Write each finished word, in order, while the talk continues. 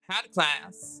Howdy,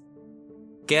 class.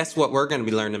 Guess what we're going to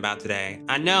be learning about today?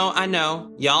 I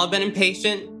know. Y'all have been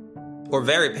impatient, or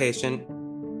very patient. A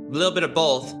little bit of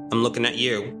both. I'm looking at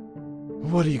you.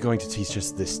 What are you going to teach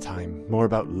us this time? More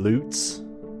about loots?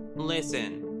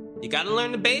 Listen, you gotta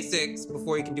learn the basics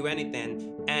before you can do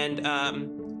anything. And,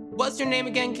 what's your name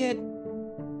again, kid?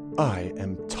 I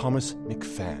am Thomas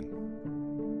McFan.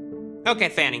 Okay,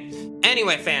 Fanny.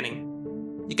 Anyway, Fanny,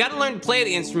 you gotta learn to play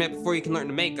the instrument before you can learn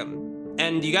to make them.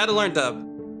 And you gotta learn to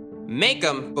make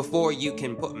them before you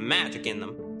can put magic in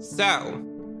them. So,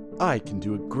 I can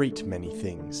do a great many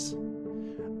things.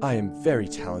 I am very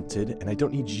talented, and I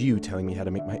don't need you telling me how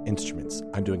to make my instruments.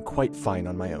 I'm doing quite fine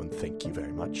on my own, thank you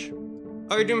very much.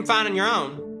 Oh, you're doing fine on your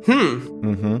own?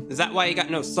 Is that why you got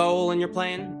no soul in your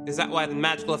playing? Is that why the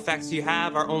magical effects you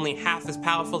have are only half as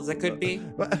powerful as they could be?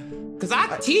 Because I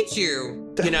can teach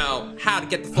you, how to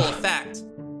get the full effect.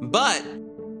 But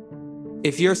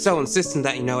if you're so insistent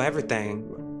that you know everything,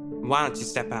 why don't you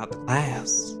step out the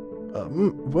class?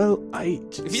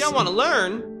 If you don't want to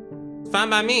learn, it's fine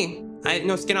by me. I ain't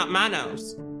no skin out my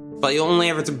nose. But you'll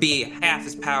only ever to be half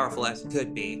as powerful as you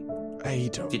could be.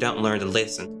 If you don't learn to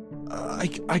listen. I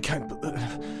can't...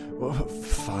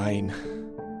 fine.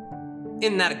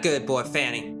 Isn't that a good boy,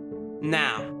 Fanny?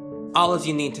 Now, all of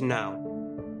you need to know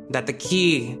that the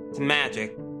key to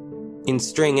magic in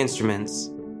string instruments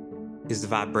is the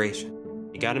vibration.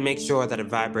 You gotta make sure that it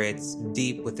vibrates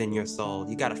deep within your soul.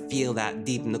 You gotta feel that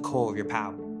deep in the core of your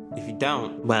power. If you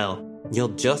don't, well, you'll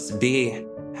just be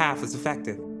half as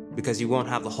effective because you won't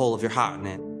have the whole of your heart in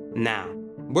it. Now,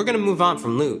 we're gonna move on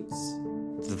from lutes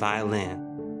to the violin.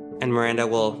 And Miranda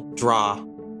will draw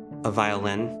a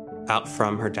violin out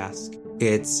from her desk.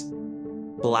 It's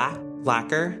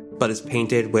blacker, but it's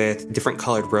painted with different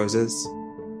colored roses.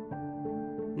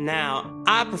 Now,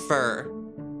 I prefer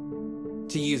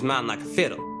to use mine like a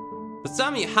fiddle, but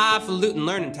some of you highfalutin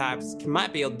learning types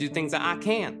might be able to do things that I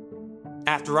can't.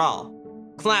 After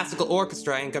all, classical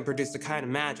orchestra ain't gonna produce the kind of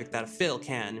magic that a fiddle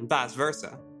can, and vice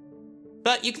versa.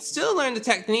 But you can still learn the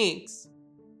techniques.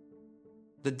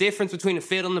 The difference between a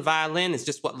fiddle and a violin is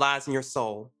just what lies in your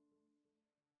soul.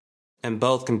 And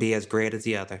both can be as great as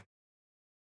the other.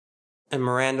 And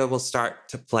Miranda will start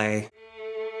to play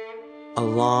a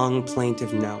long,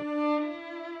 plaintive note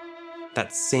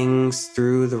that sings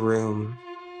through the room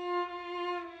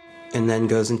and then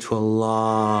goes into a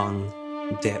long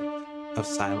dip of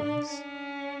silence.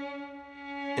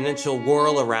 And then she'll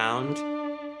whirl around,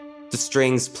 the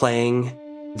strings playing,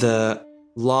 the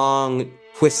long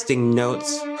twisting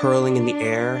notes hurling in the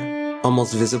air,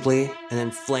 almost visibly, and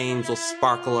then flames will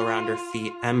sparkle around her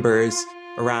feet, embers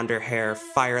around her hair,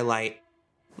 firelight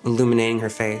illuminating her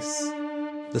face.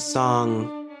 The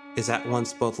song is at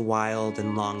once both wild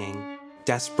and longing,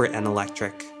 desperate and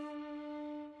electric.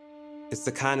 It's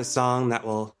the kind of song that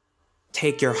will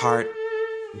take your heart,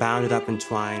 bound it up in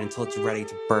twine until it's ready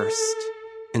to burst,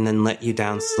 and then let you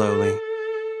down slowly,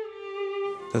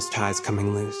 those ties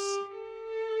coming loose.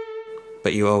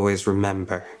 But you always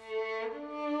remember.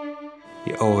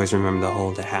 You always remember the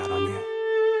hold it had on you.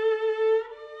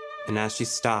 And as she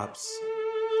stops,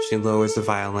 she lowers the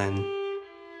violin,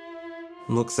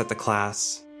 looks at the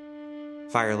class,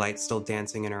 firelight still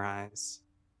dancing in her eyes,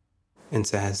 and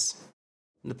says,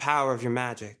 "The power of your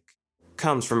magic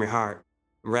comes from your heart.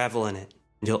 Revel in it,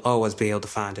 and you'll always be able to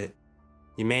find it.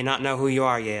 You may not know who you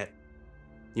are yet.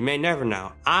 You may never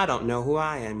know. I don't know who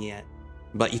I am yet.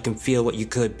 But you can feel what you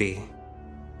could be.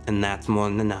 And that's more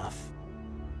than enough."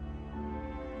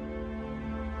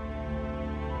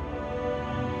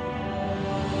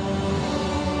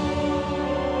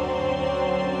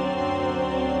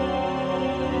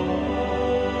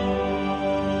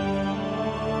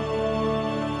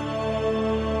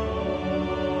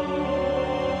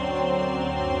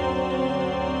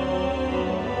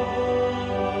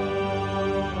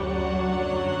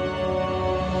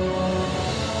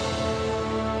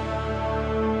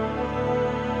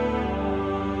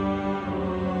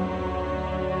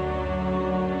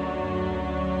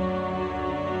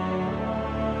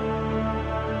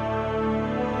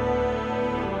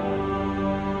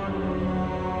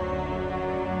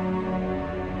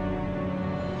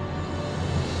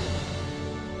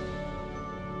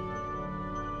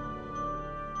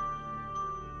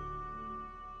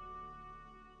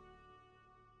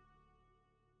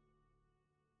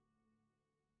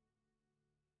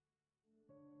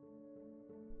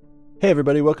 Hey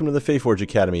everybody, welcome to the Faeforge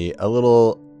Academy. A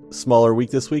little smaller week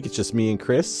this week, it's just me and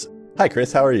Chris. Hi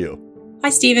Chris, how are you?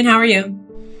 Hi Steven, how are you?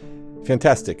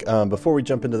 Fantastic. Before we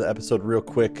jump into the episode real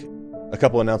quick, a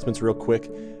couple announcements real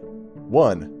quick.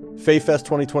 One, FaeFest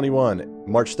 2021,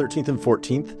 March 13th and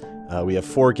 14th. We have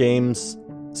 4 games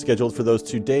scheduled for those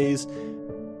 2 days,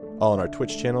 all on our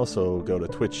Twitch channel, so go to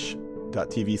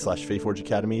twitch.tv/Faeforge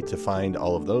Academy to find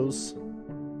all of those.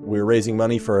 We're raising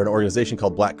money for an organization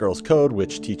called Black Girls Code,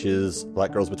 which teaches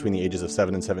black girls between the ages of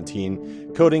 7 and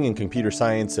 17 coding and computer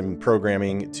science and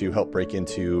programming to help break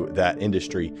into that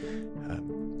industry.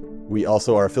 We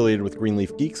also are affiliated with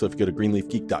Greenleaf Geek, so if you go to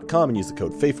greenleafgeek.com and use the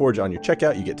code Faeforge on your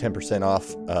checkout, you get 10%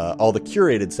 off all the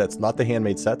curated sets, not the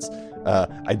handmade sets.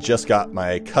 I just got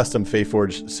my custom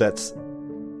Faeforge sets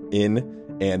in,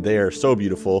 and they are so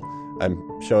beautiful. I'm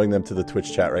showing them to the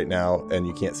Twitch chat right now, and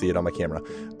you can't see it on my camera.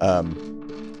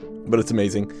 But it's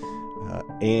amazing.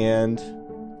 And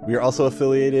we are also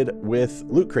affiliated with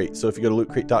Loot Crate. So if you go to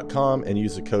lootcrate.com and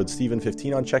use the code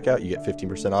Steven15 on checkout, you get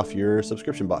 15% off your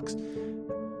subscription box.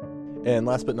 And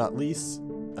last but not least,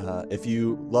 if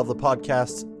you love the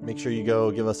podcast, make sure you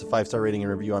go give us a 5-star rating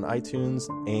and review on iTunes.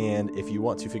 And if you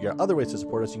want to figure out other ways to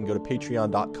support us, you can go to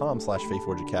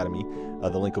patreon.com/Faeforge Academy.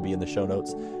 The link will be in the show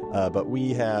notes. But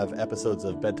we have episodes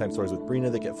of Bedtime Stories with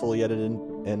Brina that get fully edited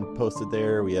and posted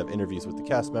there. We have interviews with the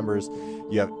cast members.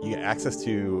 You get access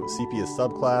to Sepia's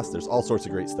subclass. There's all sorts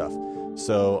of great stuff.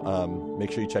 So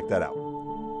make sure you check that out.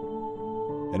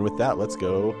 And with that, let's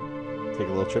go take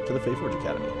a little trip to the Faeforge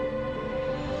Academy.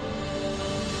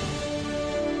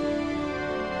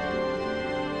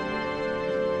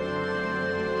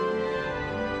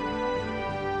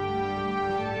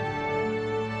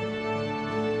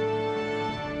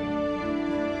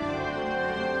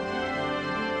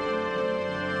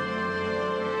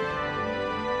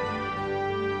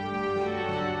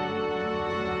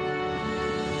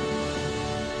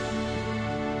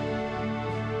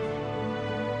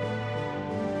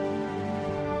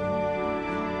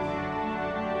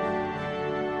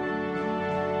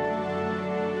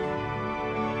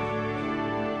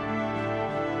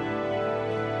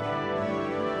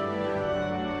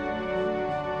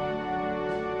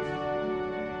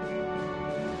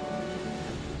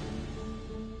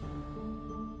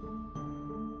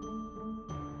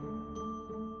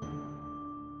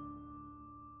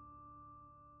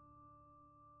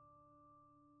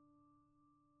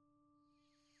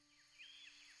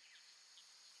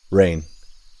 Rain,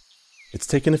 it's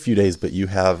taken a few days, but you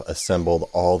have assembled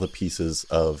all the pieces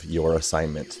of your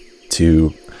assignment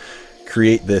to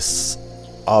create this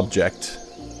object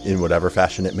in whatever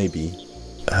fashion it may be,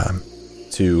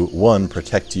 to, 1,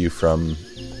 protect you from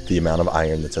the amount of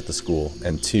iron that's at the school,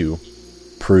 and 2,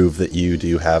 prove that you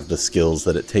do have the skills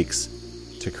that it takes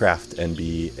to craft and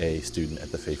be a student at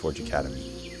the Faeforge Academy.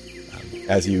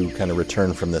 As you kind of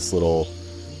return from this little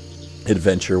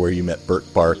adventure where you met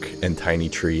Burke Bark and Tiny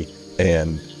Tree,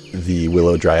 and the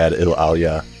Willow Dryad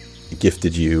Ilalia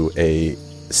gifted you a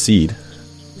seed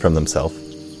from themselves.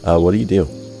 What do you do?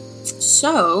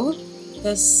 So,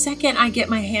 the second I get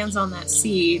my hands on that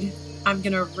seed, I'm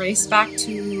going to race back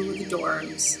to the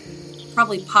dorms,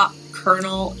 probably pop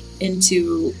Colonel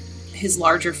into his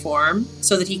larger form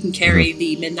so that he can carry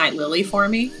the Midnight Lily for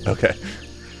me. Okay.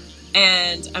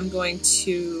 And I'm going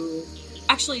to...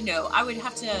 Actually, no, I'm going to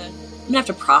have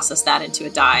to process that into a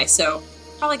die. So,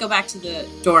 probably go back to the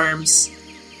dorms,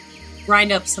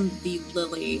 grind up some of the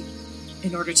lily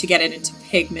in order to get it into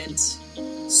pigment,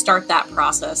 start that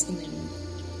process, and then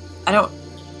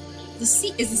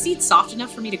is the seed soft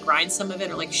enough for me to grind some of it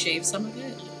or like shave some of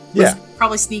it? Yeah.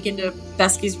 Probably sneak into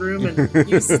Besky's room and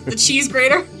use the cheese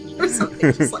grater or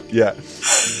something. Just like, yeah.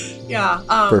 Yeah.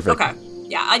 Perfect. Okay.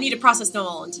 Yeah, I need to process them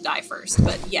all into dye first,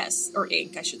 but yes, or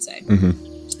ink, I should say.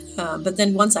 Mm-hmm. But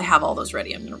then once I have all those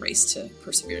ready, I'm going to race to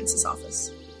Perseverance's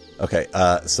office. Okay,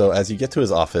 so as you get to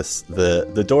his office,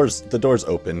 the doors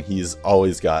open. He's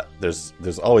always got there's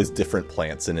always different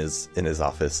plants in his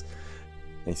office.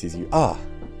 And he sees you.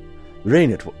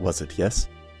 Rain, was it? Yes.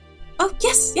 Oh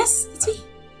yes, it's me.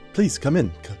 Please come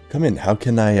in. Come in. How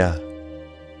can I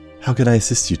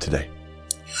assist you today?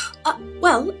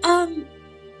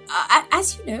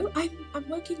 As you know, I'm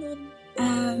working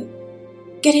on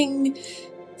getting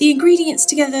the ingredients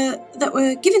together that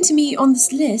were given to me on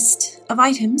this list of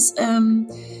items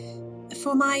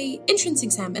for my entrance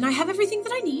exam, and I have everything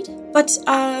that I need. But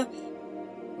I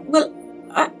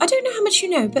don't know how much you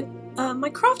know, but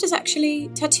my craft is actually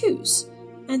tattoos,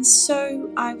 and so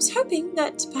I was hoping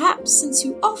that perhaps, since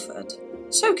you offered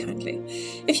so kindly,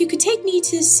 if you could take me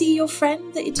to see your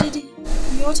friend that did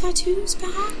your tattoos,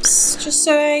 perhaps, just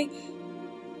so I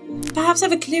perhaps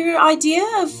have a clearer idea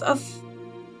of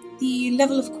the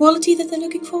level of quality that they're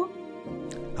looking for.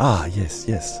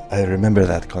 Yes, I remember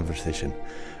that conversation.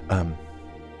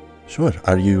 Sure.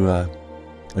 Are you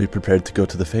prepared to go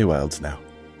to the Feywilds now?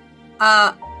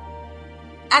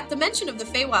 At the mention of the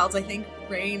Feywilds, I think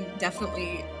brain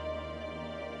definitely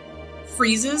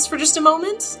freezes for just a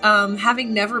moment,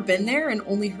 having never been there and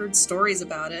only heard stories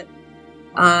about it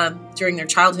during their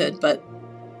childhood. But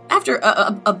after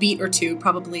a beat or two,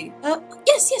 probably,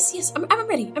 yes, I'm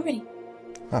ready.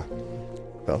 Huh.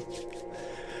 Well,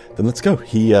 then let's go.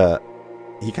 He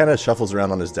kind of shuffles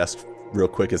around on his desk real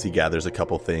quick as he gathers a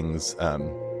couple things.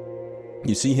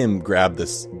 You see him grab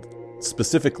this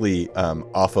specifically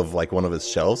off of like one of his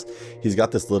shelves. He's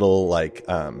got this little like,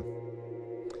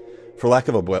 for lack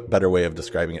of a better way of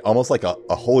describing it, almost like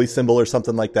a holy symbol or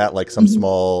something like that, like some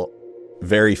small,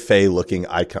 very fey looking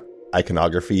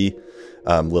iconography,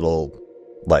 little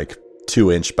like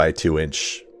 2-inch by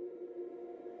 2-inch.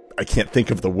 I can't think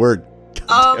of the word.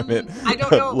 God damn it. I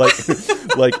don't know.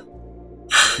 like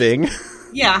thing.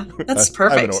 Yeah, that's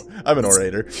perfect. I'm an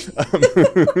orator.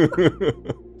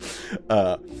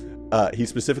 He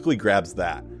specifically grabs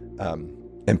that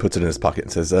and puts it in his pocket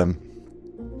and says, I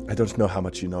don't know how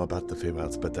much you know about the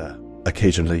Feywilds, but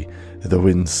occasionally the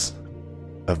winds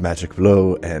of magic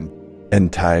blow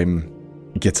and time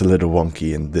gets a little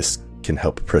wonky, and this can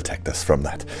help protect us from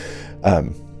that.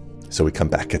 So we come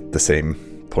back at the same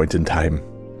point in time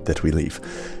that we leave.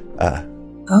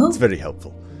 It's very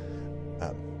helpful.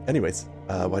 Anyways,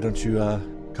 why don't you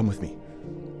come with me?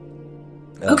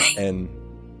 Okay. And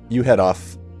you head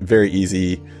off very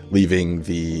easy, leaving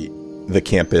the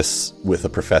campus with a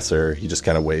professor. He just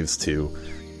kind of waves to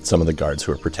some of the guards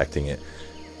who are protecting it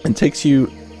and takes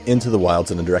you into the wilds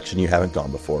in a direction you haven't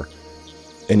gone before.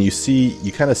 And you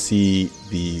kind of see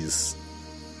this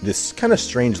kind of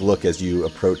strange look as you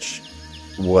approach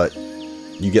what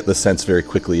you get the sense very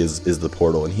quickly is the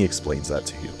portal, and he explains that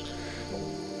to you.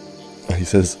 He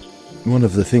says, one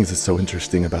of the things that's so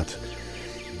interesting about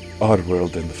our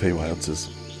world and the Feywilds is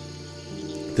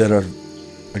there are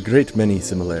a great many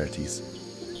similarities,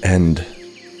 and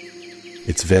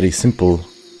it's very simple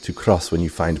to cross when you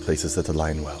find places that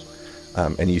align well.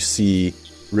 And you see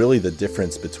really the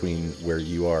difference between where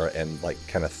you are and like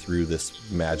kind of through this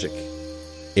magic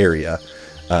area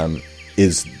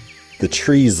is the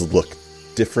trees look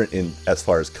different in as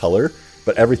far as color,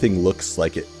 but everything looks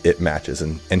like it matches,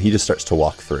 and he just starts to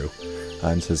walk through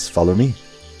and says, follow me.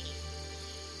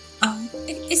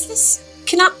 Is this...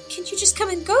 Can you just come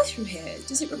and go through here?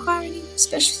 Does it require any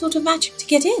special sort of magic to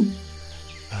get in?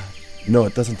 No,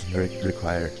 it doesn't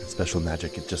require special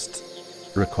magic. It just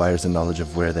requires a knowledge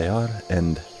of where they are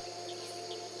and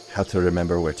how to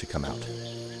remember where to come out.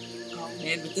 Oh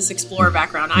man, with this explorer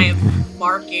background, I am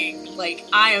marking, like,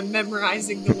 I am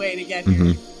memorizing the way to get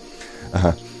here.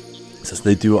 Says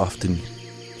they do often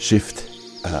shift,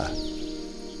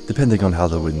 depending on how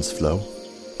the winds flow.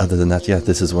 Other than that, yeah,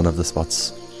 this is one of the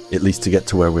spots, at least to get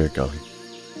to where we're going.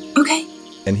 Okay.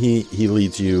 And he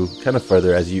leads you kind of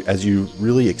further as you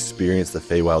really experience the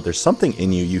Feywild. There's something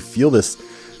in you. You feel this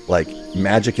like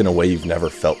magic in a way you've never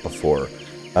felt before.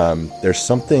 There's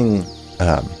something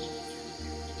that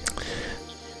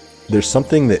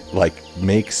like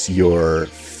makes your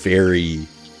fairy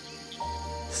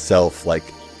self like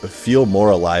feel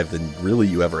more alive than really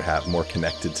you ever have, more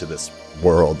connected to this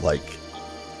world, like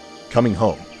coming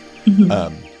home.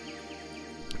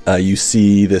 You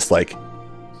see this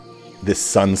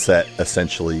sunset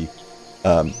essentially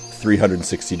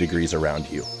 360 degrees around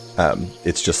you.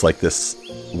 It's just like this,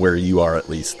 where you are at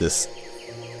least, this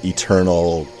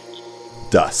eternal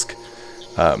dusk.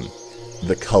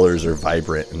 The colors are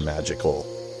vibrant and magical.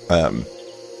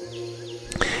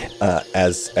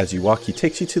 As you walk, he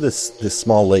takes you to this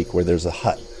small lake where there's a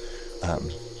hut.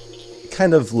 It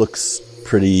kind of looks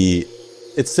pretty...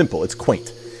 It's simple, it's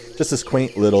quaint. Just this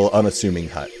quaint little unassuming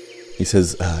hut. He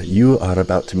says, you are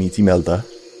about to meet Imelda,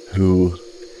 who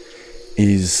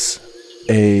is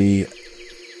I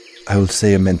will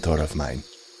say a mentor of mine,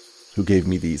 who gave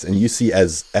me these. And you see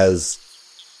as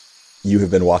you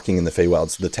have been walking in the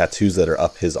Feywilds, the tattoos that are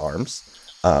up his arms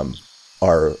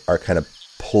are kind of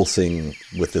pulsing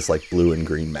with this like blue and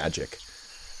green magic.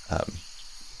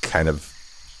 Kind of,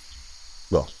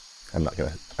 well, I'm not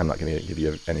gonna give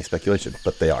you any speculation,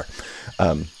 but they are.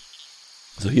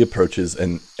 So he approaches,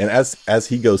 and as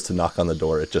he goes to knock on the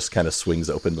door, it just kind of swings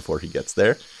open before he gets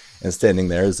there. And standing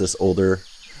there is this older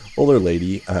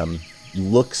lady,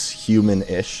 looks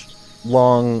human-ish,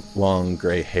 long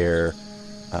gray hair,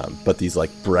 but these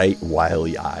like bright,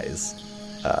 wily eyes.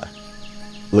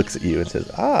 Looks at you and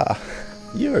says,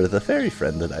 you're the fairy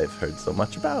friend that I've heard so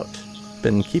much about.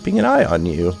 Been keeping an eye on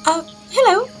you.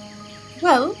 Hello.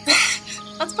 Well,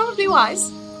 that's probably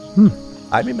wise.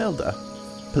 I'm Imelda.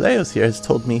 Peleos here has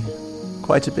told me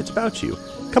quite a bit about you.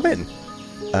 Come in.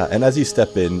 And as you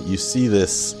step in, you see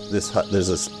this hut. There's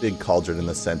this big cauldron in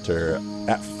the center.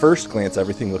 At first glance,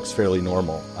 everything looks fairly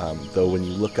normal. Though when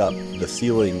you look up, the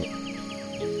ceiling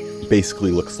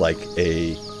basically looks like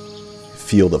a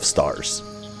field of stars.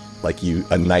 Like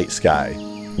a night sky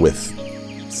with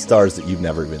stars that you've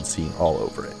never even seen all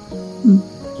over it.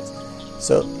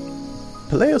 So,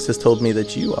 Peleos has told me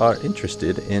that you are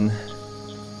interested in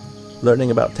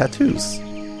learning about tattoos.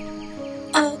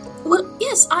 Well,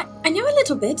 yes, I know a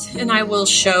little bit, and I will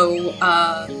show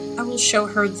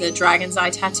her the dragon's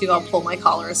eye tattoo. I'll pull my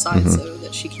collar aside so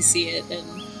that she can see it, and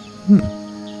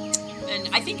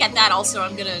I think at that also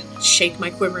I'm gonna shake my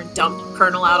quiver and dump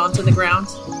Colonel out onto the ground.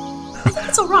 I think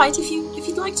it's all right if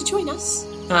you'd like to join us.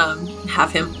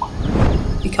 Have him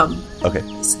become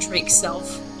his Drake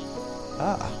self.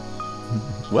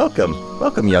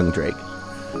 Welcome, young Drake.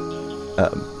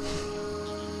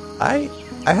 I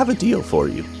have a deal for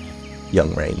you,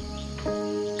 young Rain.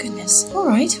 Goodness. All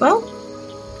right. Well.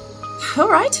 All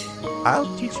right.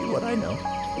 I'll teach you what I know,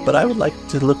 but I would like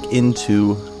to look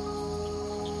into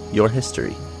your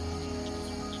history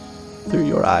through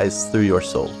your eyes, through your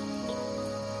soul.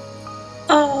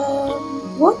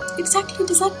 What exactly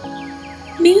does that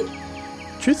mean?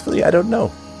 Truthfully, I don't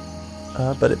know.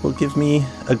 But it will give me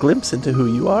a glimpse into who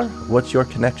you are, what your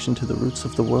connection to the roots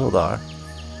of the world are,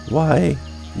 why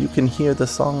you can hear the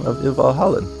song of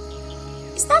Ilvalhallen.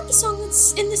 Is that the song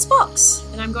that's in this box?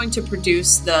 And I'm going to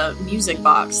produce the music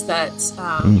box that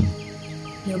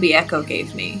Nobi Echo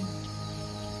gave me.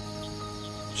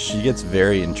 She gets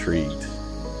very intrigued.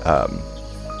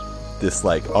 This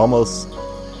like almost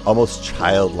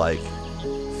childlike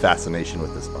fascination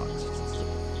with this box.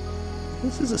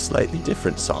 This is a slightly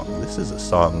different song. This is a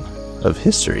song of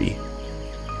history.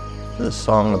 This is a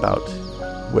song about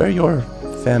where your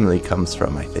family comes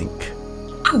from, I think.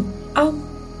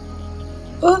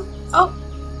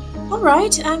 All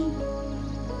right.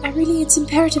 It's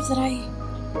imperative that I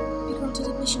be granted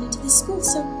admission into this school,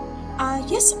 so,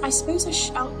 yes, I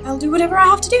suppose I'll do whatever I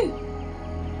have to do.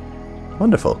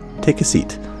 Wonderful. Take a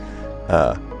seat.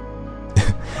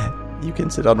 You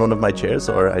can sit on one of my chairs,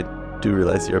 or I do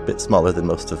realize you're a bit smaller than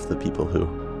most of the people who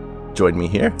joined me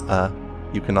here.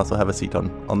 You can also have a seat on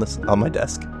my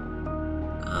desk.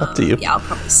 Up to you. Yeah, I'll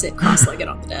probably sit cross-legged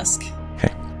on the desk.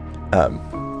 Okay.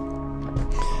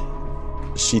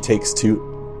 She takes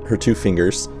her two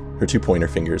pointer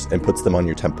fingers, and puts them on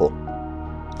your temple.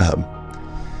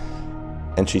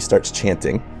 And she starts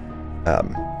chanting.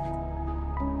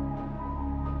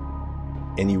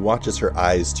 And you watch as her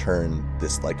eyes turn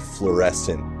this like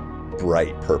fluorescent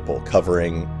bright purple,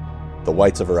 covering the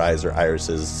whites of her eyes, her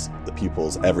irises, the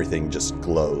pupils, everything just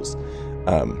glows.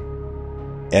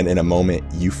 And in a moment,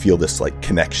 you feel this like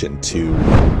connection to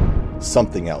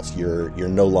something else. You're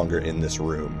no longer in this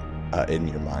room in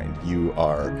your mind. You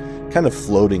are kind of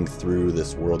floating through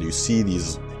this world. You see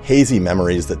these hazy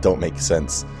memories that don't make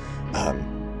sense.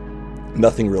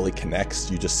 Nothing really connects.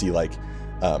 You just see like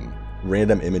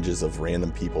random images of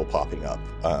random people popping up.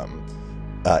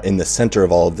 In the center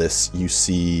of all of this, you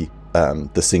see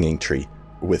the singing tree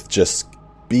with just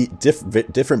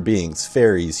different beings,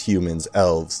 fairies, humans,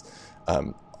 elves,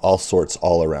 all sorts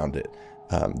all around it.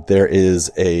 There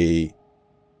is a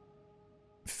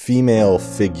female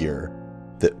figure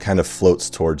that kind of floats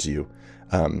towards you.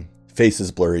 Face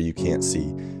is blurry, you can't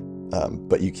see,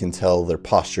 but you can tell their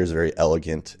posture is very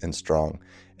elegant and strong,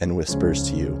 and whispers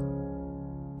to you,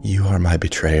 "You are my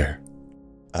betrayer."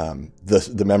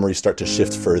 The memories start to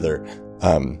shift further.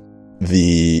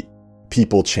 The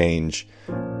people change,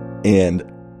 and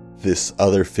this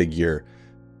other figure,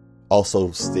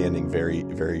 also standing very,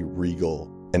 very regal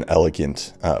and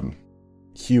elegant,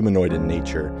 humanoid in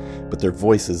nature, but their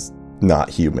voice is not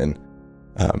human.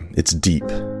 It's deep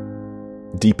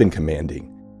and commanding.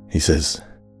 He says,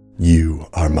 "You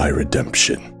are my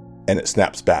redemption." And it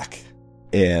snaps back,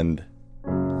 and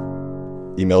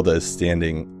Imelda is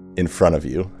standing in front of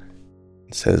you.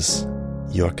 It says,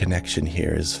 "Your connection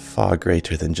here is far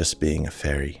greater than just being a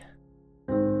fairy."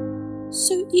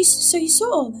 So you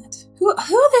saw all that? Who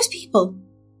are those people?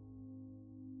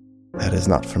 That is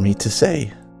not for me to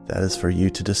say. That is for you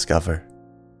to discover.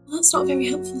 Well, that's not very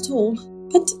helpful at all.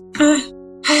 But,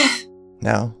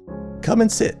 Now, come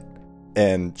and sit.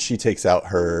 And she takes out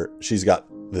she's got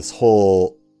this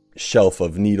whole shelf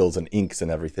of needles and inks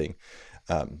and everything,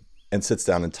 and sits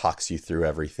down and talks you through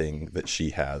everything that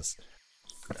she has.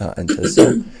 And says,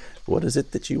 "So, what is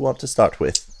it that you want to start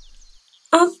with?"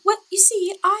 Well, you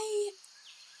see, I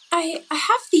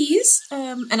have these,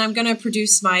 and I'm going to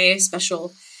produce my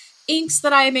special inks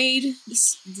that I made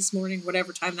this morning,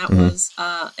 whatever time that was,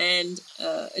 and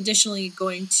additionally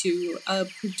going to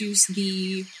produce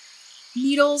the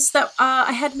needles that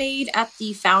I had made at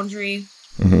the foundry.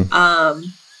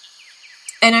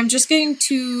 And I'm just going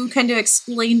to kind of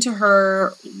explain to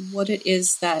her what it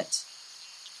is that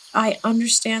I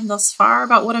understand thus far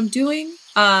about what I'm doing.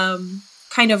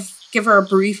 Kind of give her a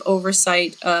brief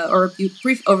oversight or a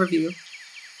brief overview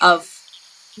of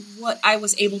what I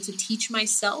was able to teach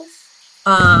myself,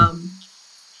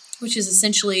 which is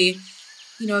essentially,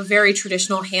 a very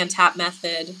traditional hand tap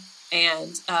method.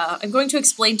 And I'm going to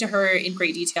explain to her in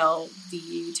great detail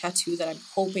the tattoo that I'm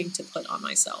hoping to put on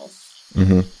myself.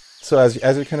 So as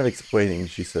you're kind of explaining,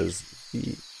 she says,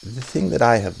 the thing that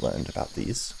I have learned about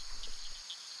these,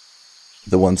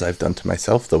 the ones I've done to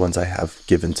myself, the ones I have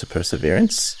given to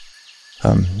Perseverance,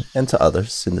 and to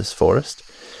others in this forest,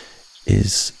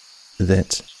 is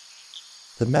that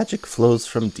the magic flows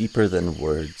from deeper than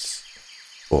words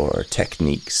or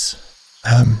techniques.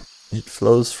 It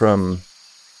flows from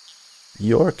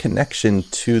your connection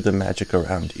to the magic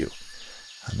around you,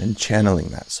 and channeling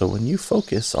that. So when you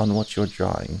focus on what you're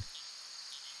drawing,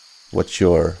 what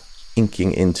you're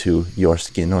inking into your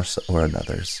skin or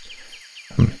another's,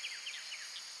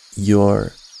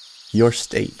 your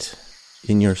state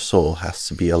in your soul has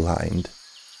to be aligned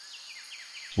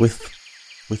with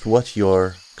what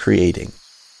you're creating,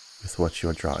 with what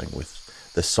you're drawing, with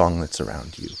the song that's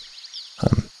around you.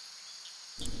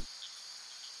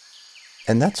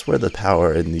 And that's where the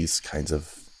power in these kinds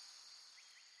of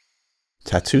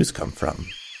tattoos come from.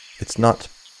 It's not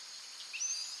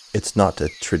a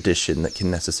tradition that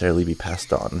can necessarily be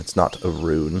passed on. It's not a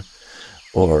rune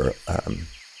or a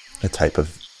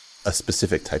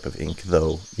specific type of ink,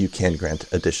 though you can grant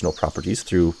additional properties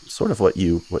through sort of what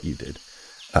you did.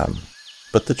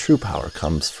 But the true power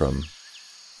comes from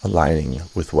aligning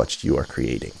with what you are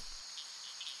creating.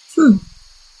 Well,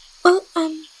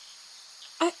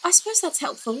 I suppose that's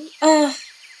helpful. I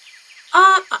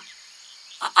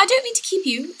don't mean to keep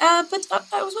you, but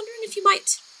I was wondering if you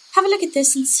might have a look at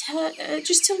this and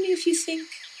just tell me if you think...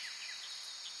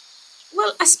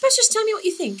 Well, I suppose just tell me what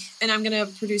you think. And I'm going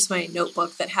to produce my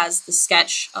notebook that has the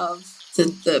sketch of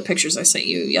the pictures I sent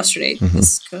you yesterday.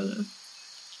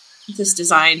 This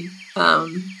design. I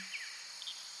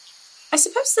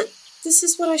suppose that this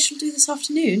is what I shall do this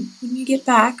afternoon when you get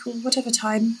back, or whatever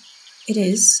time it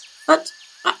is. But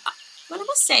I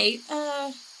must say,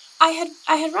 I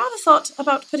had rather thought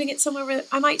about putting it somewhere where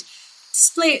I might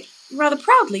display it rather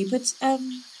proudly. But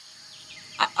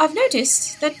I've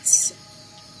noticed that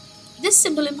this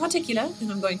symbol in particular,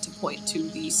 and I'm going to point to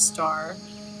the star,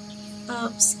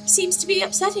 seems to be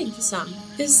upsetting for some.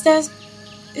 Is there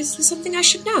something I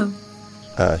should know?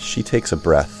 She takes a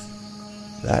breath.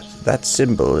 That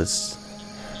symbol is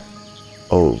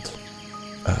old.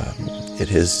 It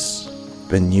has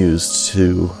been used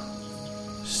to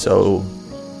sow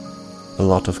a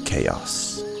lot of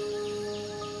chaos.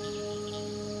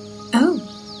 Oh.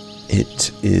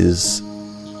 It is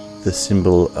the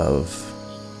symbol of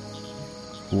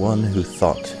one who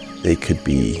thought they could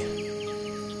be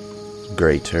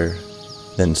greater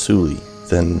than Suli,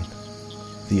 than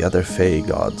the other Fae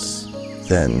gods,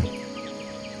 than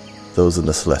those in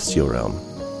the celestial realm.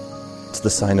 It's the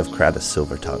sign of Kratos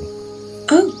Silvertongue.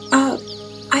 Oh,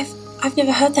 I've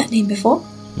never heard that name before.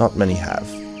 Not many have.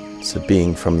 It's a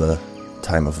being from the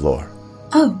time of lore.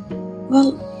 Oh,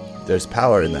 well... There's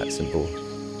power in that symbol,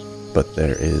 but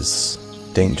there is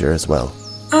danger as well.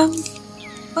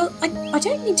 Well, I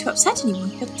don't mean to upset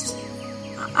anyone, but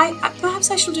I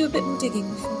perhaps I shall do a bit more digging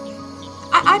before.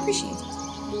 I appreciate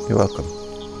it. You're welcome.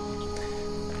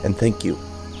 And thank you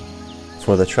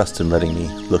for the trust in letting me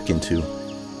look into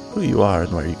who you are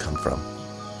and where you come from.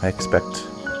 I expect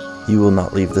you will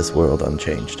not leave this world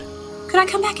unchanged. Could I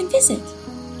come back and visit?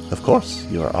 Of course,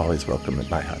 you are always welcome at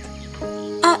my hut.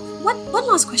 One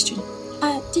last question.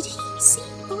 Did he see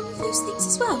all of those things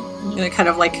as well? I'm gonna kind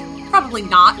of probably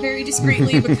not very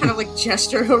discreetly, but kind of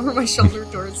gesture over my shoulder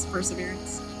towards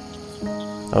Perseverance.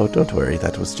 Oh, don't worry,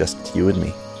 that was just you and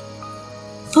me.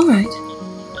 Alright.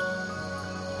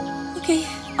 Okay,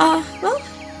 well...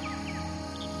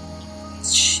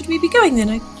 Should we be going then?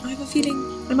 I have a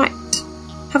feeling I might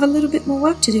have a little bit more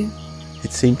work to do.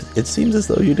 It seems as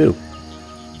though you do.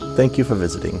 Thank you for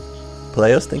visiting.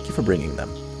 Peleos, thank you for bringing them.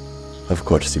 Of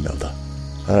course, Imelda.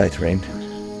 Alright, Rain.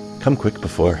 Come quick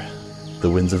before the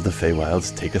winds of the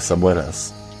Feywilds take us somewhere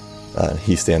else.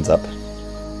 He stands up,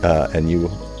 and you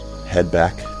head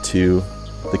back to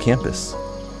the campus.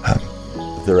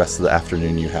 The rest of the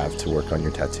afternoon you have to work on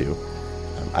your tattoo.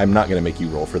 I'm not going to make you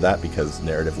roll for that because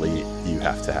narratively you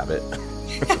have to have it.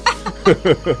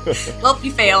 Well,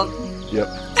 you failed. Yep.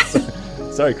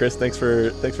 Sorry, Chris. Thanks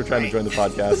for trying to join the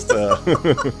podcast.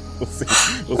 We'll see.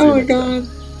 Oh my god.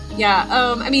 Yeah.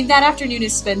 I mean, that afternoon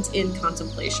is spent in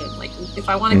contemplation. Like, if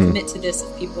I want to commit to this,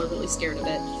 if people are really scared of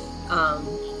it,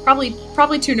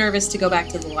 probably too nervous to go back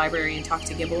to the library and talk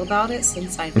to Gibble about it,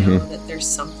 since I know that there's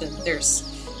something.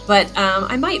 But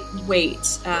I might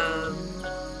wait.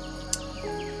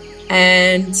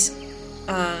 And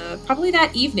probably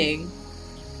that evening,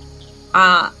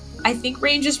 I think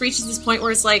Rain just reaches this point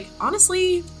where it's like,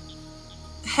 honestly,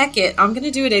 heck it, I'm going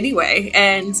to do it anyway.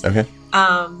 And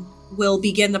we'll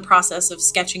begin the process of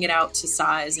sketching it out to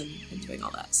size and doing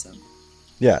all that. So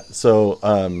yeah, so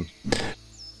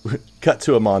cut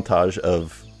to a montage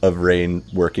of Rain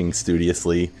working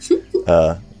studiously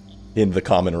in the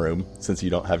common room, since you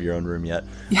don't have your own room yet.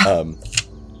 Yeah.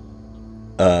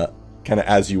 Kind of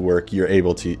as you work, you're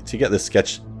able to get the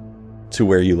sketch to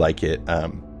where you like it.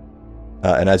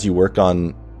 And as you work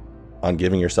on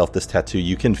giving yourself this tattoo,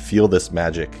 you can feel this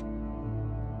magic.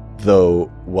 Though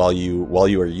while you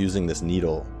are using this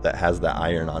needle that has the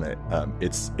iron on it,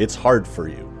 it's hard for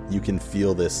you. You can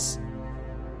feel this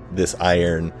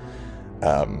iron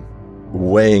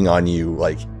weighing on you,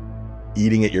 like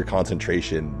eating at your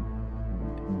concentration,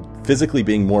 physically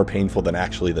being more painful than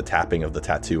actually the tapping of the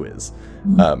tattoo is.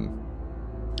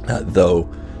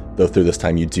 Though through this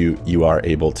time you are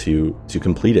able to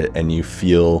complete it, and you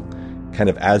feel kind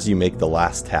of, as you make the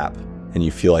last tap and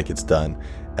you feel like it's done,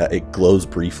 it glows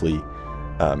briefly,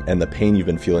 and the pain you've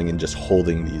been feeling in just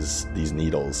holding these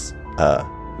needles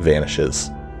vanishes,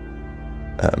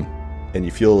 and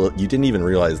you didn't even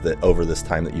realize that over this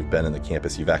time that you've been in the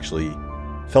campus, you've actually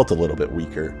felt a little bit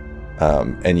weaker,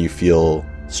 and you feel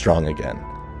strong again.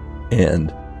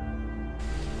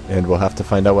 And we'll have to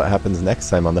find out what happens next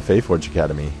time on the Faeforge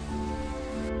Academy.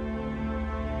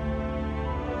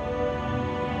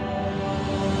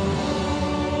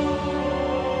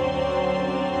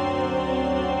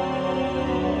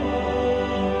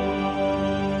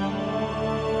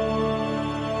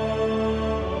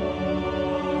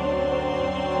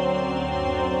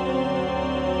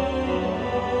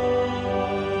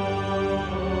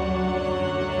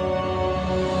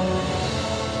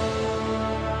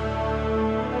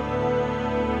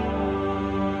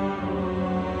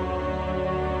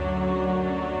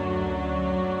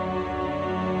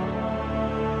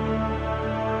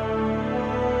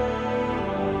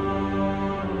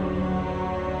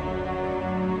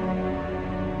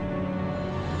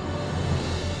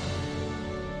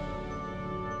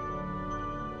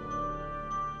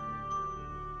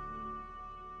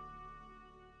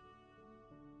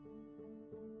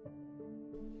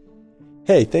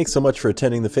 Hey, thanks so much for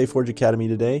attending the Faeforge Academy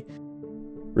today.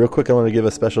 Real quick, I want to give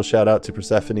a special shout out to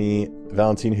Persephone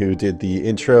Valentine, who did the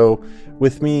intro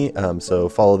with me. So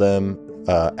follow them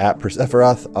at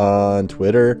Persephorath on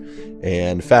Twitter,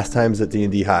 and Fast Times at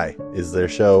D&D High is their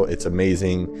show. It's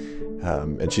amazing,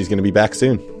 and she's going to be back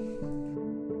soon.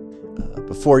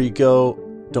 Before you go,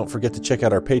 don't forget to check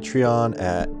out our Patreon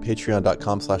at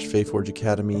patreon.com/Faeforge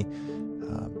Academy,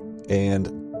 and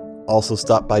also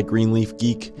stop by Greenleaf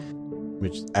Geek,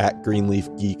 which is at Greenleaf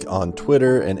Geek on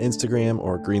Twitter and Instagram,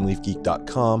 or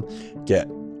greenleafgeek.com. Get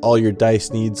all your dice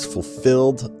needs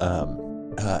fulfilled.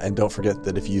 And don't forget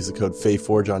that if you use the code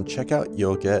Faeforge on checkout,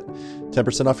 you'll get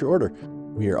 10% off your order.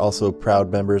 We are also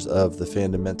proud members of the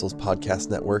Fandamentals Podcast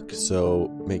Network,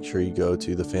 so make sure you go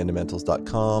to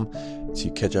thefandamentals.com to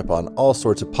catch up on all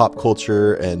sorts of pop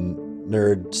culture and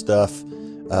nerd stuff.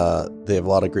 They have a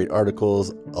lot of great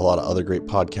articles, a lot of other great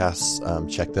podcasts.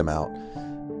 Check them out.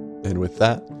 And with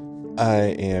that, I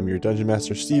am your Dungeon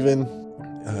Master, Steven.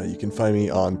 You can find me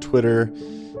on Twitter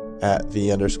at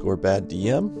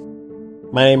 @the_baddDM.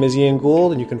 My name is Ian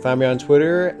Gould, and you can find me on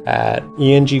Twitter at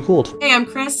IanGGould. Hey, I'm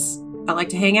Chris. I like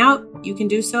to hang out. You can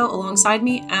do so alongside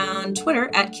me on Twitter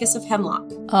at Kiss of Hemlock.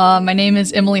 My name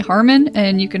is Emily Harmon,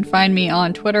 and you can find me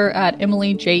on Twitter at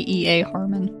EmilyJEA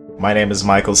Harmon. My name is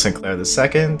Michael Sinclair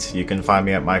II. You can find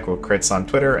me at Michael Kritz on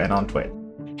Twitter and on Twit.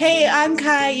 Hey, I'm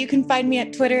Kai. You can find me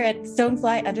at Twitter at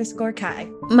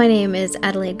Stonefly_Kai. My name is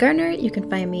Adelaide Gardner. You can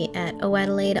find me at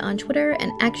OAdelaide on Twitter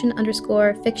and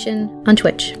Action_Fiction on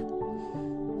Twitch.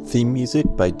 Theme music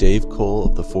by Dave Cole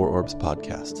of the Four Orbs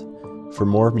Podcast. For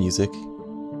more music,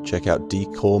 check out D.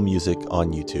 Cole Music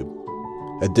on YouTube.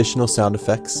 Additional sound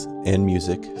effects and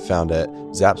music found at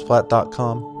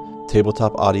Zapsplat.com,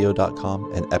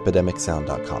 TabletopAudio.com, and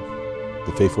EpidemicSound.com.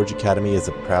 The Faeforge Academy is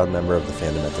a proud member of the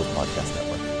Fandamentals Podcast Network.